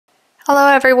Hello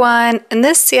everyone! In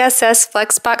this CSS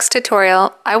Flexbox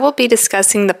tutorial, I will be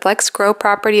discussing the FlexGrow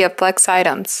property of Flex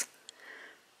items.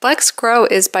 FlexGrow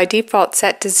is by default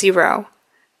set to 0.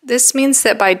 This means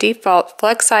that by default,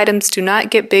 Flex items do not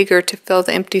get bigger to fill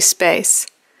the empty space.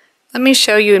 Let me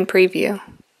show you in preview.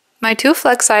 My two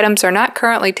Flex items are not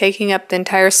currently taking up the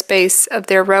entire space of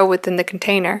their row within the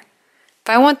container. If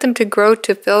I want them to grow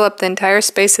to fill up the entire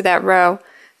space of that row,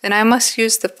 then I must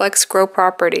use the FlexGrow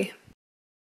property.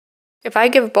 If I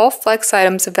give both Flex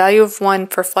items a value of 1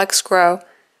 for FlexGrow,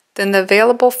 then the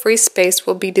available free space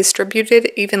will be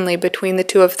distributed evenly between the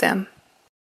two of them.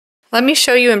 Let me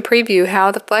show you in preview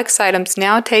how the Flex items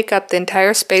now take up the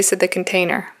entire space of the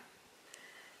container.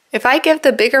 If I give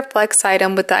the bigger Flex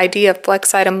item with the ID of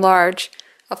Flex item large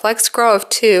a FlexGrow of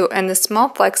 2 and the small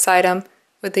Flex item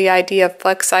with the ID of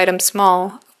Flex item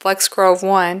small a FlexGrow of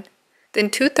 1, then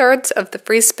 2/3 of the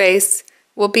free space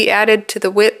will be added to the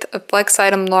width of Flex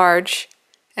item large,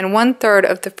 and 1/3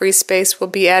 of the free space will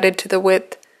be added to the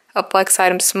width of Flex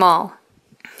item small.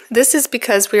 This is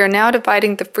because we are now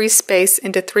dividing the free space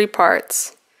into 3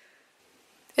 parts.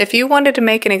 If you wanted to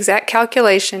make an exact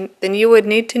calculation, then you would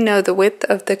need to know the width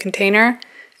of the container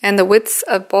and the widths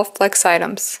of both Flex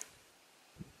items.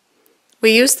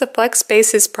 We use the Flex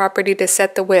Spaces property to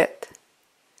set the width.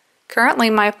 Currently,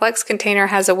 my Flex container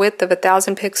has a width of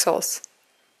 1000 pixels.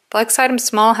 Flex item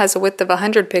small has a width of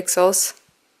 100 pixels,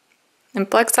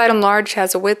 and Flex item large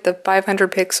has a width of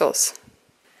 500 pixels.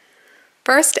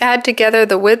 First, add together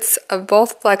the widths of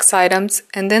both Flex items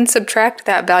and then subtract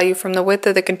that value from the width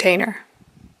of the container.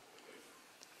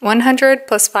 100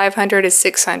 plus 500 is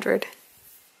 600.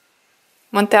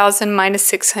 1000 minus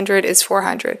 600 is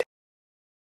 400.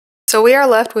 So we are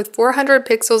left with 400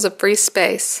 pixels of free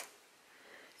space.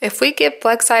 If we give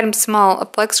Flex item small a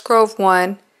FlexGrow of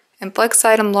 1 and Flex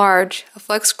item large a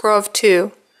FlexGrow of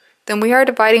 2, then we are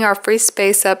dividing our free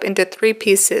space up into 3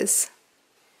 pieces,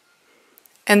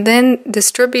 and then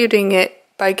distributing it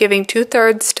by giving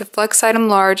 2/3 to Flex item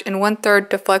large and 1/3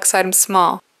 to Flex item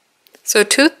small. So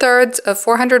 2/3 of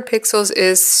 400 pixels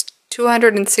is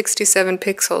 267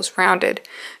 pixels rounded,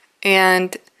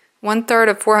 and 1/3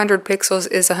 of 400 pixels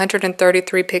is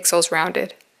 133 pixels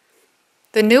rounded.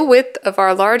 The new width of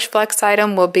our large Flex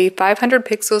item will be 500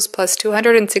 pixels plus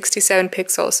 267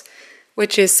 pixels,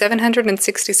 which is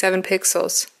 767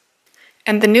 pixels.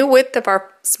 And the new width of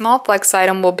our small Flex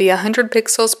item will be 100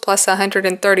 pixels plus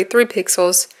 133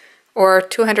 pixels, or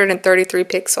 233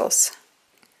 pixels.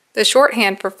 The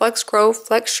shorthand for FlexGrow,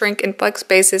 FlexShrink, and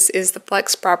FlexBasis is the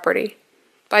Flex property.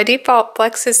 By default,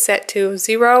 Flex is set to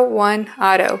 0, 1,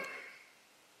 auto,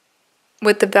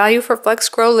 with the value for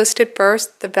FlexGrow listed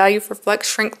first, the value for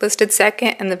FlexShrink listed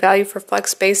second, and the value for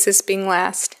FlexBasis being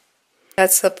last.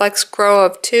 That's the FlexGrow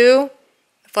of 2,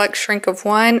 the FlexShrink of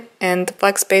 1, and the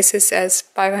FlexBasis as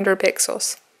 500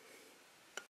 pixels.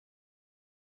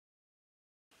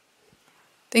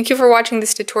 Thank you for watching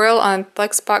this tutorial on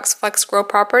Flexbox FlexGrow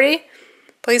property.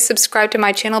 Please subscribe to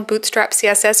my channel Bootstrap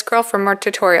CSS Girl for more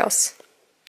tutorials.